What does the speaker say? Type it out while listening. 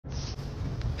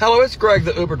Hello, it's Greg,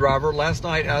 the Uber driver. Last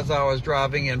night, as I was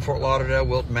driving in Fort Lauderdale,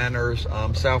 Wilton Manors,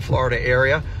 South Florida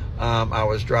area, I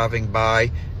was driving by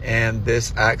and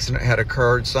this accident had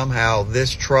occurred. Somehow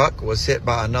this truck was hit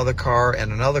by another car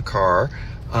and another car.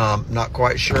 Not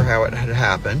quite sure how it had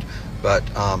happened, but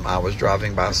I was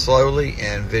driving by slowly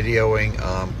and videoing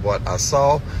what I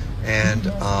saw, and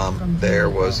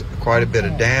there was quite a bit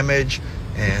of damage.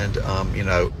 And you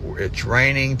know, it's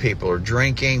raining, people are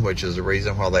drinking, which is the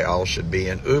reason why they all should be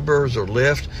in Ubers or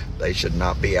Lyft. They should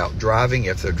not be out driving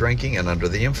if they're drinking and under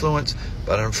the influence.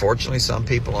 But unfortunately, some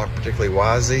people aren't particularly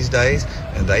wise these days,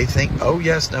 and they think, oh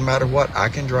yes, no matter what, I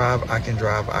can drive.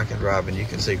 And you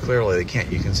can see clearly they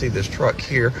can't. You can see this truck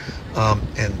here,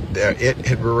 and it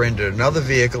had rear-ended another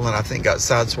vehicle, and I think got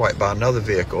sideswiped by another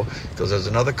vehicle, because there's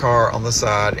another car on the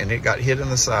side, and it got hit in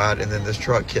the side, and then this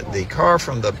truck hit the car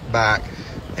from the back.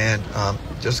 And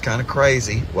just kind of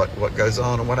crazy what goes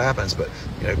on and what happens. But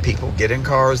you know, people get in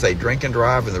cars, they drink and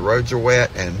drive, and the roads are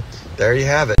wet, and there you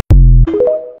have it.